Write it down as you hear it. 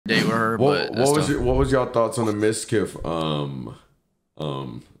with her. But what was y'all thoughts on the Mizkif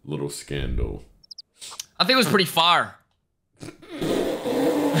little scandal? I think it was pretty fire.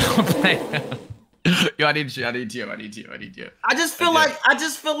 Yo, I need you. I just feel like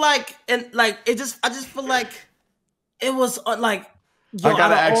it was like. Yo, I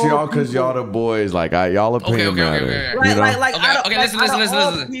gotta ask y'all because y'all the boys. Like, y'all opinion matter.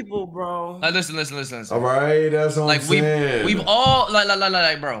 Listen, people, bro. Listen. All right, that's what I'm saying. We've all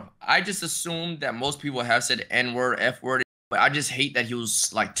like, bro. I just assumed that most people have said N-word, F-word, but I just hate that he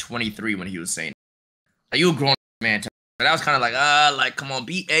was like 23 when he was saying it. Like, you a grown man. But I was kind of like, come on,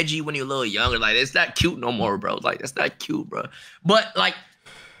 be edgy when you're a little younger. Like, it's not cute no more, bro. Like, that's not cute, bro. But like.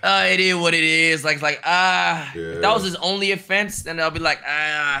 It is what it is. If that was his only offense, then I'll be like,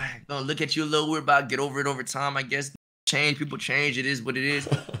 gonna look at you a little weird about get over it over time, I guess. People change, it is what it is.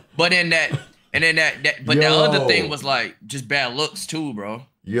 But then that other thing was like just bad looks too, bro.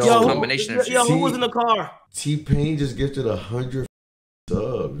 Yo, combination of shit. Yo, who was in the car? T-Pain just gifted 100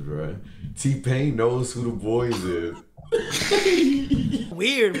 subs, right? T-Pain knows who the boys is.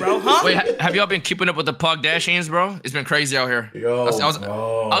 Weird, bro. Huh? Wait, have y'all been keeping up with the Pogdashians, bro? It's been crazy out here. Yo, I was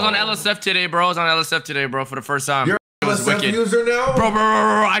on LSF today, bro. For the first time. You're an LSF user now? Bro.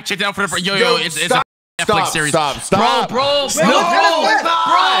 I checked out for the first. Yo, it's a Netflix series. Stop. Bro. What?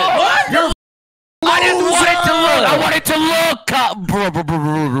 I wanted to look, bro.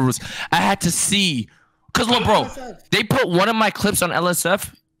 I had to see, cause look, bro, they put one of my clips on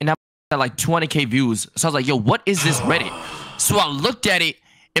LSF and I had like 200K views. So I was like, yo, what is this Reddit? So I looked at it,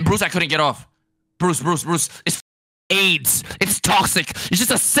 and Bruce, I couldn't get off. Bruce, it's AIDS. It's toxic. It's just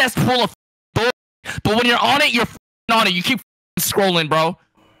a cesspool of bull. But when you're on it, you're on it. You keep scrolling, bro.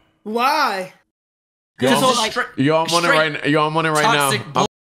 Why? Yo, I'm on it right now. Yo, I'm on it right now.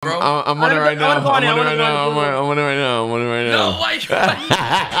 Bro. I'm on it right now. I'm on it right now. No, why? I'm on it right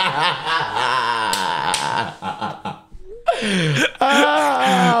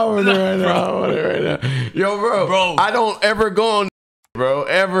now. Yo, bro. I don't ever go on, bro.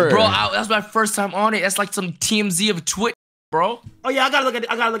 Ever. Bro, that's my first time on it. That's like some TMZ of Twitch, bro. Oh yeah, I gotta look at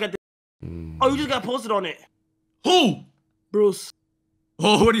this. Oh, you just got posted on it. Who? Bruce.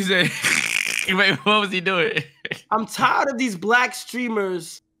 Oh, what'd he say? Wait, what was he doing? I'm tired of these black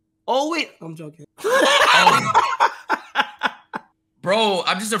streamers. Oh wait, I'm joking. Bro,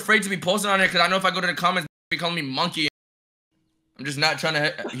 I'm just afraid to be posting on it because I know if I go to the comments, they call me monkey. I'm just not trying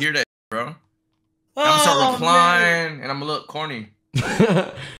to hear that, bro. I'm gonna start replying, and I'm a little corny.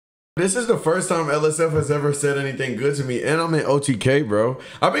 This is the first time LSF has ever said anything good to me, and I'm in OTK, bro.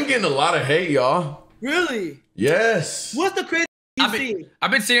 I've been getting a lot of hate, y'all. Really? Yes. What's the crazy thing?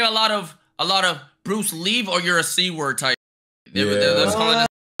 I've been seeing a lot of Bruce leave or you're a C word type. They're calling this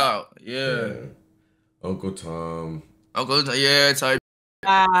out. Yeah. Uncle Tom. Yeah, type.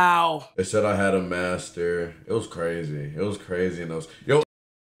 Wow. They said I had a master. It was crazy. And those. Yo,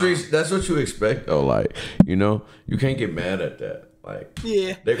 that's what you expect though. Like, you know, you can't get mad at that. Like,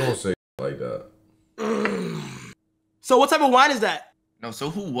 yeah, they're gonna say like that. So what type of wine is that? No, so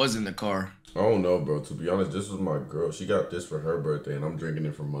who was in the car? I don't know, bro. To be honest, this was my girl. She got this for her birthday, and I'm drinking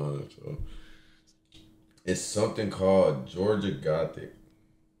it for mine. So it's something called Georgia Gothic.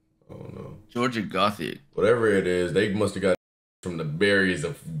 I don't know. Georgia Gothic. Whatever it is, they must have got from the berries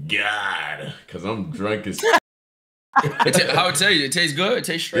of God, because I'm drunk as How it tell you? It tastes good? It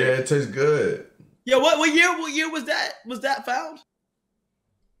tastes straight? Yeah, it tastes good. Yeah, what year was that? Was that found?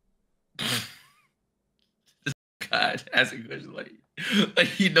 God, that's a question. Like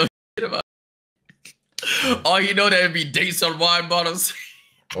you know shit about all you know that would be dates on wine bottles.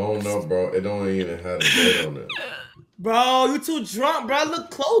 Oh no, bro. It don't even have a date on it. Bro, you too drunk, bro.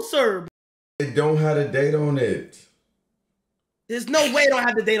 Look closer. It don't have a date on it. There's no way it don't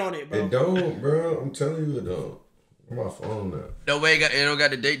have the date on it, bro. It don't, bro. I'm telling you it don't. Where my phone at? No way it don't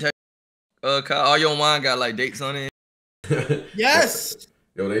got the date type. Kyle, all your wine got like dates on it. Yes.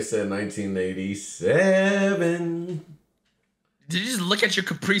 Yo, they said 1987. Did you just look at your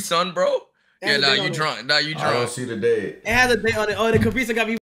Capri Sun, bro? Yeah, nah, you drunk. Nah, you drunk. I don't see the date. It has a date on it. Oh, the Capri Sun got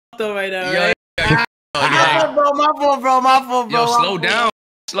me fucked up right now. Yeah, right? yeah. My fault, bro. Yo, slow down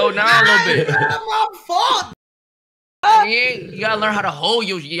a little bit. My fault. You gotta learn how to hold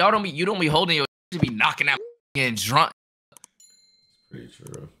you. You don't be holding your. You be knocking out and drunk. Pretty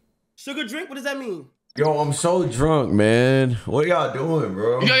true. Sugar drink? What does that mean? Yo, I'm so drunk, man. What y'all doing,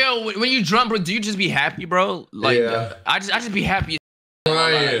 bro? Yo, when you drunk, bro, do you just be happy, bro? Like, yeah. I just be happy.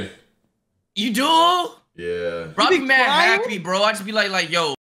 Ryan. You do? Yeah. Bro, I be mad happy, bro. I just be like,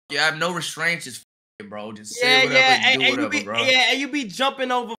 yo, I have no restraints, just bro. Just say whatever, do whatever, bro. Yeah, and you be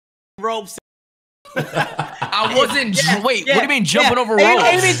jumping over ropes. I wasn't. Wait, what do you mean jumping over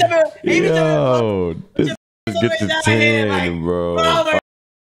ropes? Yo, this get to 10, bro.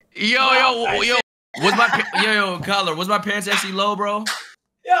 Yo. Was my yo Collar? Was my pants actually low, bro?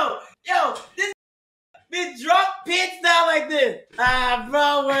 Yo, this been drunk pants down like this.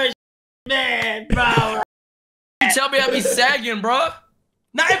 Bro, we're man, bro. You tell me I be sagging, bro.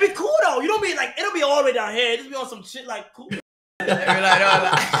 Nah, it'd be cool though. You don't mean like it'll be all the way down here. Just be on some shit like cool. You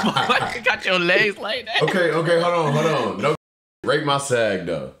got your legs like that. Okay, hold on. No, rate my sag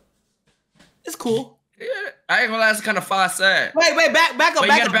though. It's cool. Yeah, I ain't gonna lie, it's kind of fast sag. Wait, back up. You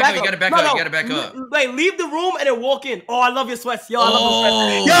gotta back up. Wait, leave the room and then walk in. Oh, I love your sweats. Yo, I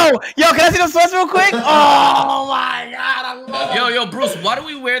love your sweats. Yo, can I see the sweats real quick? Oh my God, I love it. Yo, Bruce, why do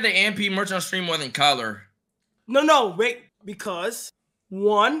we wear the AMP merch on stream more than Collar? No, wait, because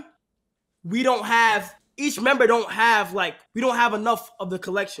one, we don't have, each member don't have, like, we don't have enough of the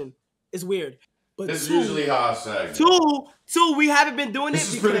collection. It's weird. But This is usually how I sag. Two, we haven't been doing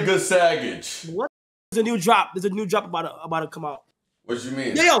This it. is pretty good saggage. What? There's a new drop. There's a new drop about to come out. What you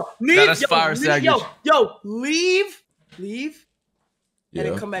mean? Yo, leave. That's fire saggage. Yo, leave, and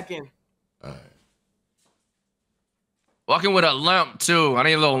then come back in. All right. Walking with a lamp too. I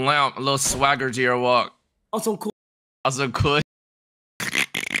need a little lamp, a little swagger to your walk. On some cool. Also cool.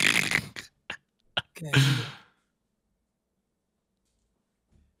 Okay.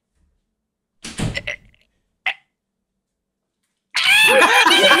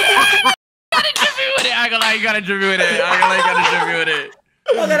 I gotta you gotta tribute with it.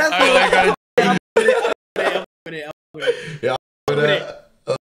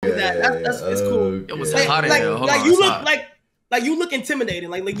 Okay, that's it's cool. It was Like, hot in here. Hold like on, you it's look hot. like you look intimidating.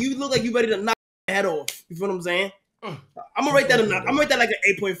 Like you look like you ready to knock your head off. You feel what I'm saying? I'm gonna rate that a knock. I'm gonna rate that like an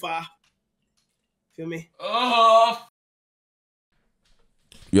 8.5. Feel me? Oh.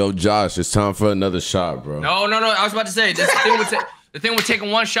 Yo, Josh, it's time for another shot, bro. No. I was about to say the thing with taking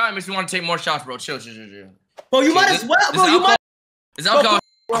one shot makes me want to take more shots, bro. Chill. Bro, you might as well, bro. You might. This alcohol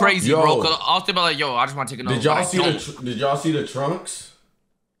crazy, Yo. bro. Cause I'll think about like, yo, I just want to take another. Did y'all see the trunks?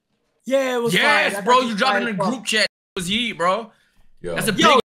 Yeah, it was. Yes, fire. bro. You dropped it in the group chat. It was heat, bro. Yo. That's a big,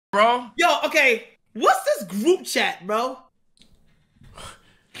 bro. Yo, okay. What's this group chat, bro?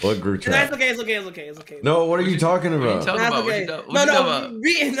 What group chat? That's okay. It's okay. No, what are you talking What you about? talking That's about? okay. What you No, talking about?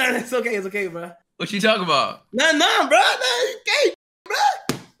 it's okay. It's okay, bro. What you talking about? Nah, bro. Okay, bro.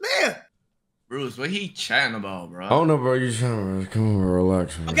 Man. Bruce, what he chatting about, bro? I don't know, bro. You trying to come on,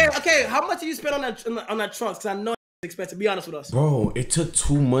 relax. Bro. Okay. How much did you spend on that trunks? Cause I know it's expensive. Be honest with us. Bro, it took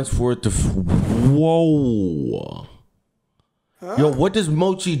 2 months for it to. Whoa. Huh? Yo, what does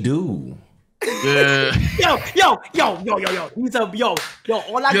Mochi do? Yeah. Yo. He's a yo.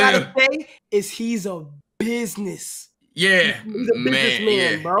 All I gotta say is he's a business. Yeah. He's a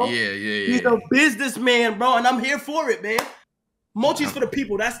businessman, bro. Yeah. He's a businessman, bro, and I'm here for it, man. Mochi's for the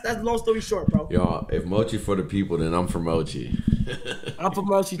people. That's long story short, bro. Yo, if Mochi for the people, then I'm for Mochi. I'm for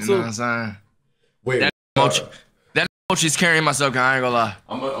Mochi You know too. what I'm saying? Wait, That Mochi's carrying myself, I ain't gonna lie.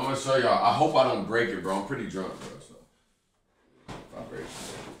 I'm gonna show y'all. I hope I don't break it, bro. I'm pretty drunk, bro. So if I break it.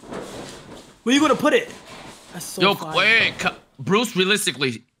 Where you gonna put it? That's so Yo, fire. wait, Bruce,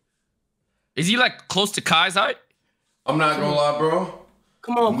 realistically, is he like close to Kai's height? I'm not gonna lie, bro.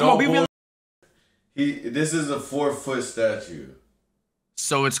 Come on, be real. This is a 4-foot statue.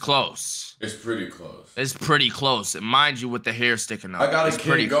 So it's close. It's pretty close. It's pretty close. And mind you, with the hair sticking out. I got a It's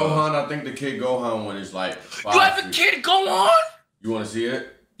pretty Kid Gohan. close. I think the Kid Gohan one is like 5 You have a feet. kid? Go on. You want to see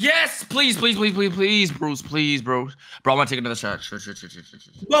it? Yes, please, Bruce, please, bro. Bro, I want to take another shot. Chill.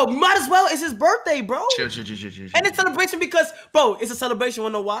 Bro, might as well. It's his birthday, bro. Chill. And it's celebration because, bro, it's a celebration.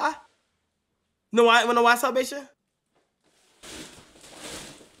 Wanna know why? Wanna know why celebration?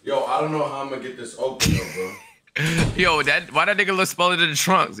 Yo, I don't know how I'm gonna get this open, though, bro. Yo, why that nigga look smaller than the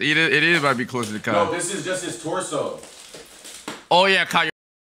trunks? It is might be closer to Kai. No, this is just his torso. Oh yeah, Kai.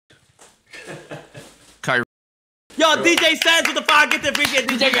 Yo, DJ Sands with the fire. Get the appreciate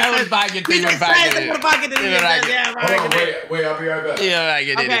DJ Sands with the fire. Get Yeah, Hold on, wait, I'll be right back. I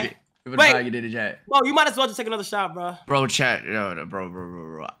get Okay. it. Wait. Bro, you might as well just take another shot, bro. Bro, chat, bro.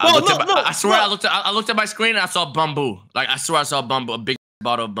 Bro, I swear, I looked at my screen and I saw bamboo. Like I swear I saw bamboo, a big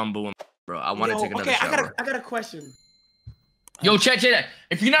bottle of bamboo. Bro, I want to take another shot. Okay, I got a question. Yo, chat.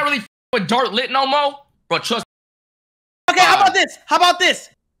 If you're not really with dark lit no more, bro, trust. Okay, how about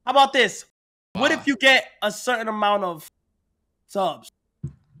this? What if you get a certain amount of subs?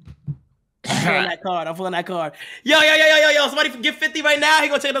 I'm pulling that card. Yo. Somebody get 50 right now. He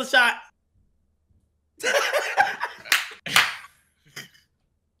gonna take another shot.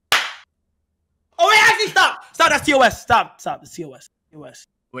 Oh, wait, actually, stop. That's TOS. Stop. It's TOS.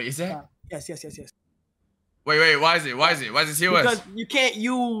 Wait, is that? Yes. Wait. Why is it? Why is it COS? Because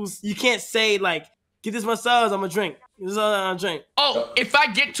you can't say like, get this much subs, I'm gonna drink. This is I'm drink. Oh, if I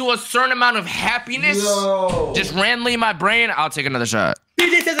get to a certain amount of happiness, just randomly in my brain, I'll take another shot.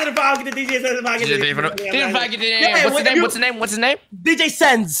 DJ says in the pocket. DJ says in the pocket. What's his name? DJ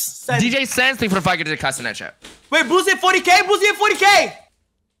Sens. DJ Sens. Thank you for the 5 get to the cuss in that chat. Wait, Bruce hit 40K. Bruce hit 40K.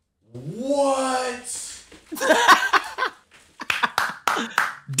 What?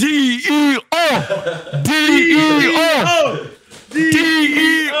 D-E-O.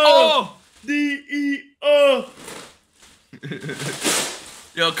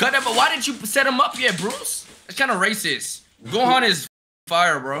 Yo, cut that, but why didn't you set him up yet, Bruce? That's kind of racist. Gohan is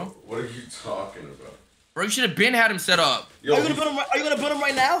fire, bro. What are you talking about? Bro, you should have been had him set up. Yo, are you gonna put him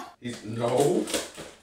right now? No.